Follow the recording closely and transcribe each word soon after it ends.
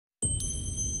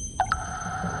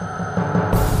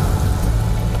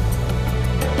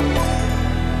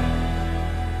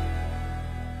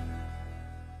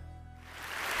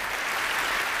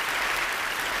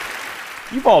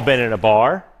You've all been in a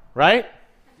bar, right?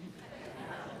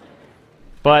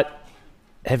 But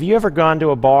have you ever gone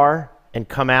to a bar and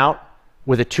come out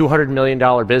with a $200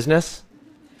 million business?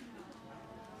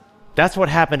 That's what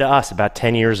happened to us about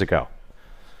 10 years ago.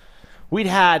 We'd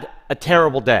had a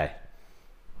terrible day.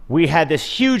 We had this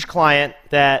huge client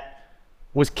that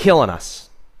was killing us.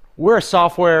 We're a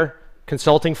software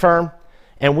consulting firm,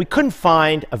 and we couldn't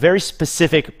find a very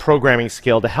specific programming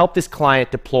skill to help this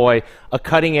client deploy a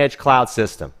cutting-edge cloud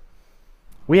system.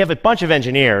 We have a bunch of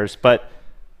engineers, but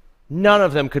none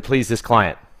of them could please this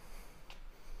client.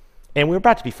 And we were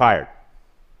about to be fired.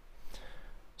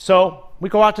 So we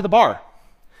go out to the bar,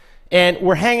 and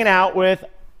we're hanging out with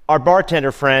our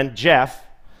bartender friend, Jeff,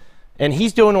 and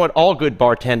he's doing what all good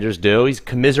bartenders do. He's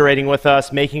commiserating with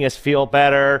us, making us feel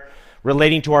better,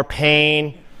 relating to our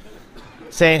pain,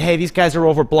 saying, hey, these guys are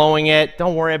overblowing it,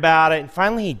 don't worry about it. And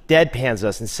finally, he deadpans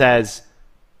us and says,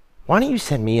 why don't you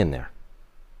send me in there?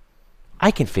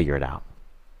 I can figure it out.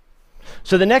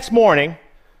 So the next morning,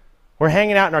 we're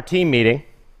hanging out in our team meeting,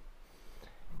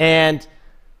 and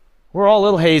we're all a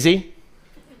little hazy.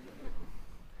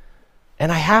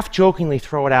 And I half-jokingly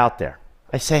throw it out there.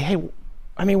 I say, hey,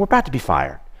 we're about to be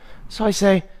fired. So I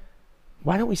say,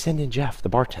 why don't we send in Jeff, the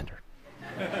bartender?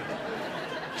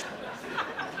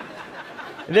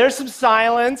 There's some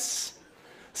silence,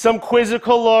 some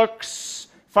quizzical looks.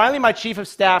 Finally, my chief of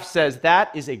staff says,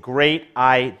 that is a great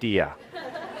idea.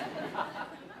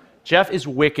 Jeff is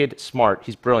wicked smart.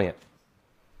 He's brilliant.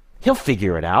 He'll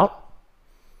figure it out.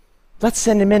 Let's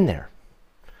send him in there.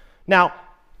 Now,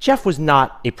 Jeff was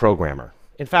not a programmer.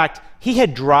 In fact, he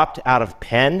had dropped out of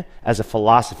Penn as a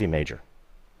philosophy major.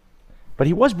 But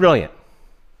he was brilliant.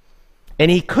 And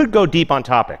he could go deep on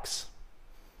topics.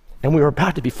 And we were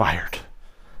about to be fired.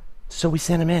 So we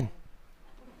sent him in.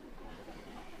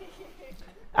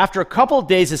 After a couple of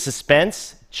days of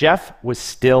suspense, Jeff was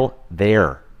still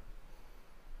there.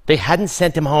 They hadn't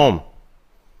sent him home.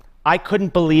 I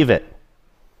couldn't believe it.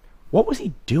 What was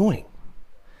he doing?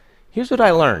 Here's what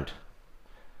I learned.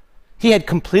 He had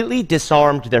completely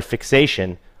disarmed their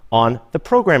fixation on the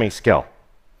programming skill.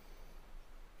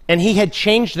 And he had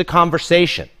changed the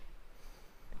conversation,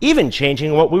 even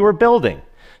changing what we were building.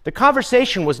 The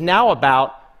conversation was now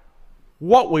about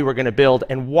what we were going to build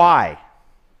and why.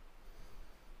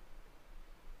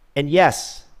 And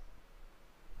yes,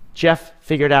 Jeff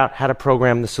figured out how to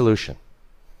program the solution.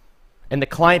 And the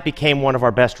client became one of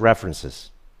our best references.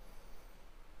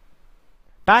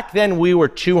 Back then, we were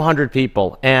 200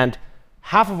 people, and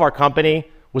half of our company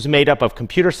was made up of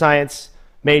computer science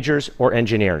majors or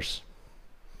engineers.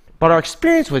 But our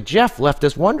experience with Jeff left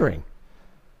us wondering,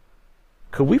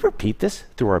 could we repeat this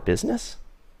through our business?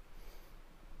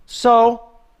 So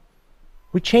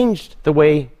we changed the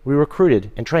way we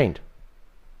recruited and trained.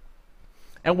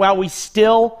 And while we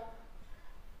still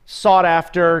sought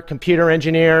after computer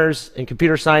engineers and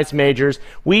computer science majors,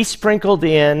 we sprinkled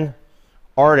in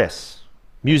artists,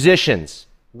 musicians,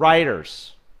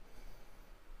 writers.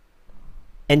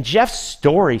 And Jeff's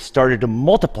story started to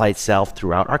multiply itself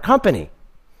throughout our company.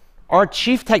 Our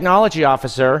chief technology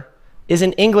officer is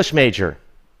an English major,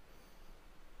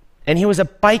 and he was a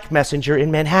bike messenger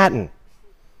in Manhattan.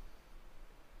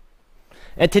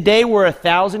 And today we're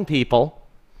 1,000 people,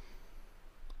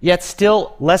 yet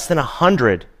still less than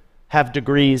 100 have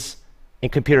degrees in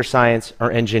computer science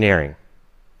or engineering.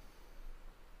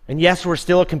 And yes, we're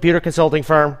still a computer consulting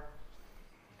firm.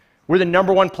 We're the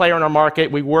 #1 player in our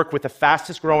market. We work with the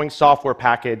fastest growing software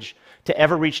package to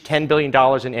ever reach $10 billion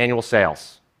in annual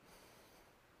sales.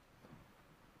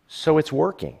 So it's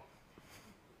working.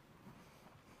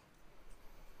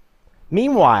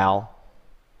 Meanwhile,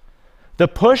 the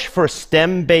push for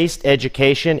STEM-based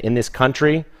education in this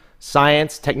country,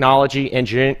 science, technology,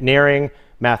 engineering,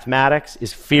 mathematics,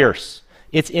 is fierce.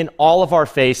 It's in all of our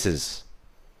faces.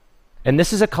 And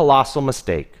this is a colossal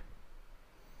mistake.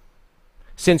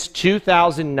 Since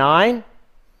 2009,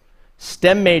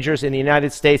 STEM majors in the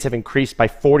United States have increased by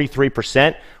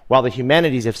 43%, while the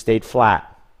humanities have stayed flat.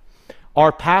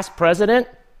 Our past president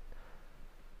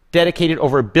dedicated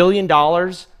over $1 billion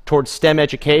towards STEM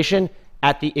education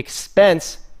at the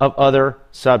expense of other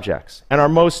subjects. And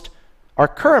our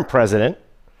current president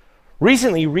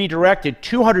recently redirected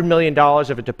 $200 million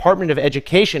of a Department of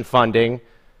Education funding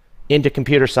into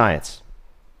computer science.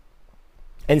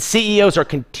 And CEOs are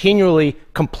continually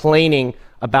complaining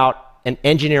about an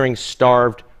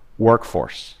engineering-starved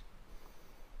workforce.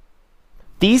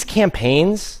 These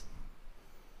campaigns,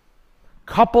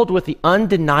 coupled with the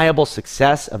undeniable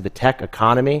success of the tech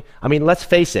economy, let's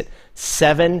face it,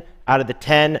 7 out of the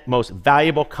 10 most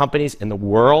valuable companies in the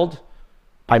world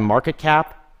by market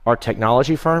cap are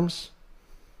technology firms.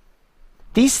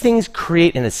 These things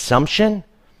create an assumption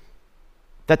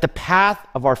that the path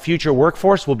of our future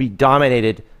workforce will be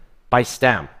dominated by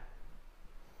STEM.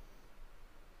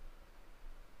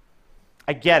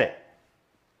 I get it.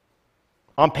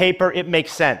 On paper, it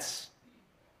makes sense.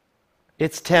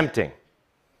 It's tempting.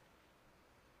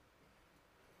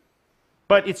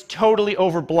 But it's totally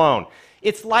overblown.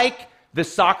 It's like the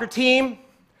soccer team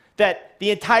that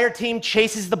the entire team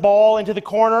chases the ball into the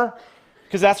corner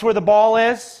because that's where the ball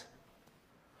is.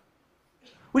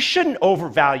 We shouldn't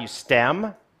overvalue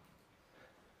STEM.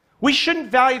 We shouldn't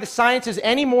value the sciences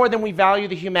any more than we value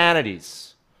the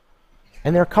humanities.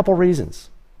 And there are a couple reasons.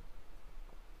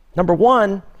 Number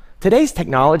one, today's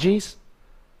technologies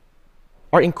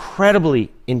are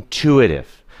incredibly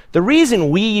intuitive. The reason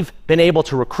we've been able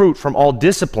to recruit from all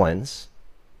disciplines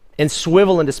and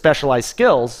swivel into specialized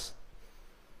skills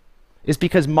is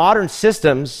because modern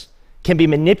systems can be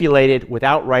manipulated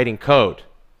without writing code.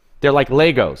 They're like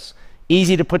Legos,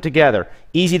 easy to put together,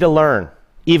 easy to learn,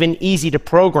 even easy to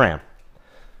program,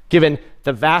 given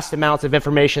the vast amounts of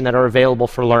information that are available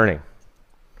for learning.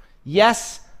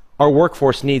 Yes, our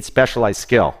workforce needs specialized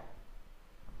skill,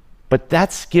 but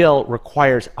that skill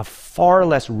requires a far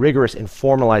less rigorous and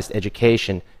formalized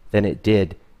education than it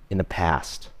did in the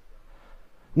past.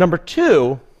 Number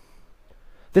two,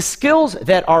 the skills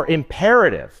that are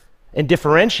imperative and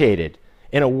differentiated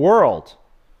in a world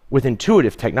with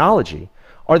intuitive technology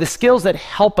are the skills that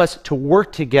help us to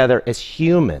work together as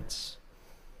humans,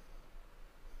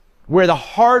 where the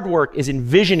hard work is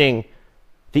envisioning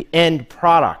the end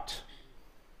product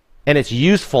and its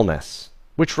usefulness,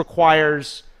 which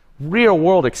requires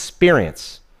real-world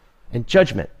experience and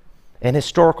judgment and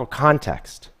historical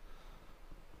context.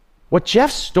 What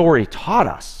Jeff's story taught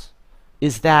us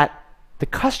is that the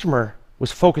customer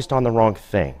was focused on the wrong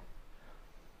thing.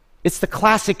 It's the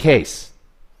classic case.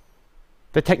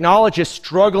 The technologist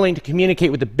struggling to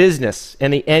communicate with the business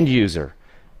and the end user,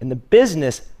 and the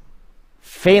business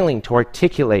failing to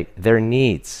articulate their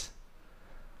needs.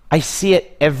 I see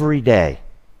it every day.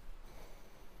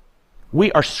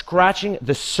 We are scratching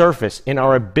the surface in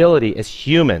our ability as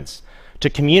humans to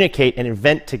communicate and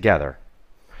invent together.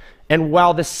 And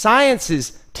while the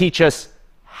sciences teach us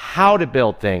how to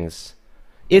build things,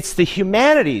 it's the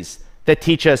humanities that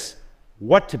teach us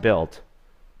what to build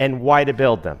and why to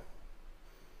build them.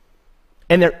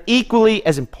 And they're equally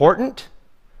as important,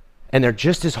 and they're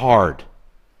just as hard.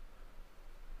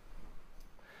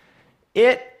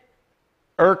 It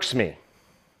irks me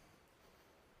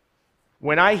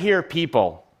when I hear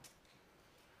people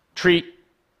treat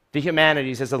the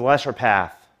humanities as the lesser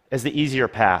path, as the easier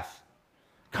path.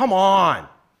 Come on.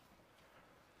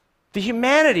 The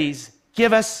humanities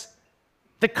give us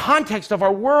the context of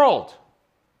our world.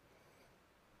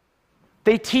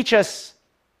 They teach us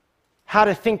how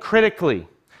to think critically.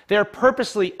 They are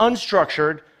purposely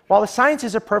unstructured, while the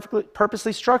sciences are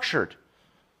purposely structured.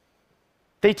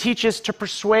 They teach us to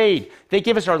persuade. They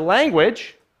give us our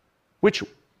language, which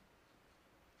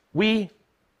we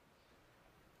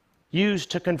use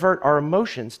to convert our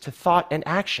emotions to thought and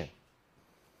action.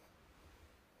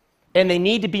 And they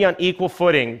need to be on equal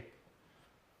footing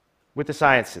with the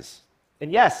sciences.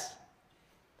 And yes,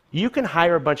 you can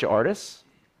hire a bunch of artists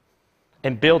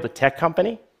and build a tech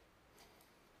company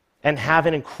and have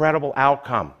an incredible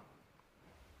outcome.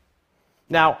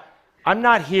 Now, I'm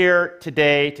not here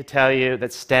today to tell you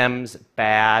that STEM's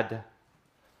bad.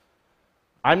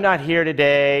 I'm not here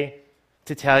today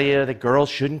to tell you that girls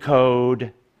shouldn't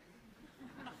code.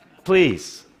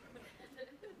 Please.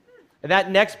 And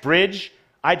that next bridge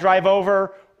I drive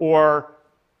over, or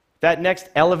that next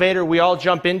elevator we all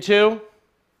jump into,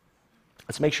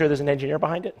 let's make sure there's an engineer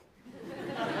behind it.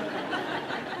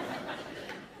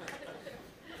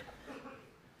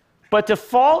 But to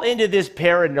fall into this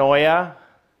paranoia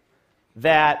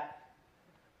that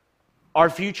our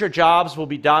future jobs will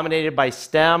be dominated by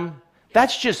STEM,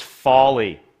 that's just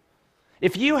folly.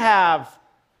 If you have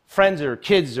friends or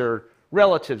kids or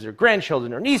relatives or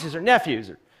grandchildren or nieces or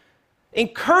nephews,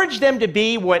 encourage them to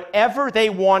be whatever they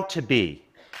want to be.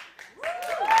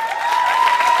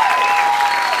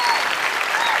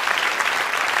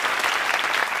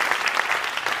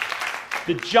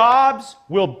 The jobs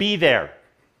will be there.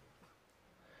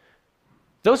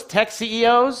 Those tech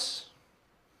CEOs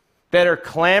that are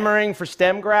clamoring for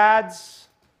STEM grads,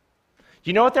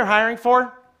 you know what they're hiring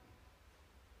for?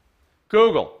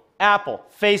 Google, Apple,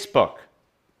 Facebook.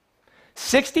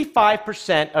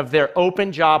 65% of their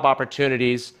open job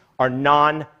opportunities are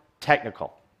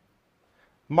non-technical.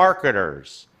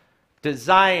 Marketers,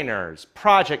 designers,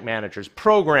 project managers,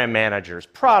 program managers,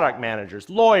 product managers,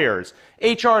 lawyers,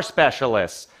 HR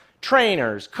specialists,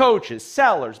 trainers, coaches,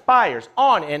 sellers, buyers,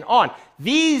 on and on.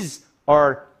 These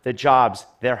are the jobs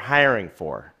they're hiring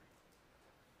for.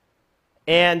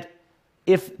 And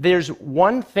if there's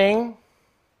one thing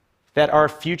that our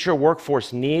future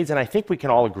workforce needs, and I think we can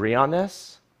all agree on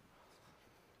this,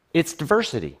 it's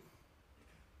diversity.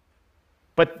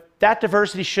 But that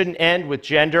diversity shouldn't end with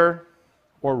gender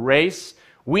or race.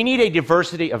 We need a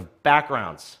diversity of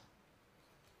backgrounds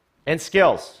and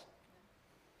skills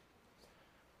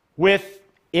with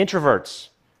introverts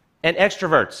and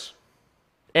extroverts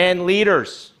and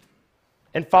leaders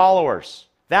and followers.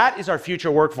 That is our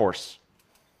future workforce.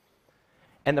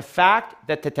 And the fact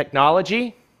that the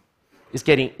technology is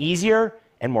getting easier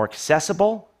and more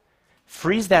accessible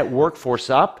frees that workforce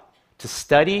up to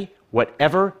study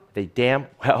whatever they damn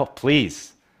well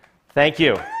please. Thank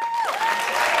you.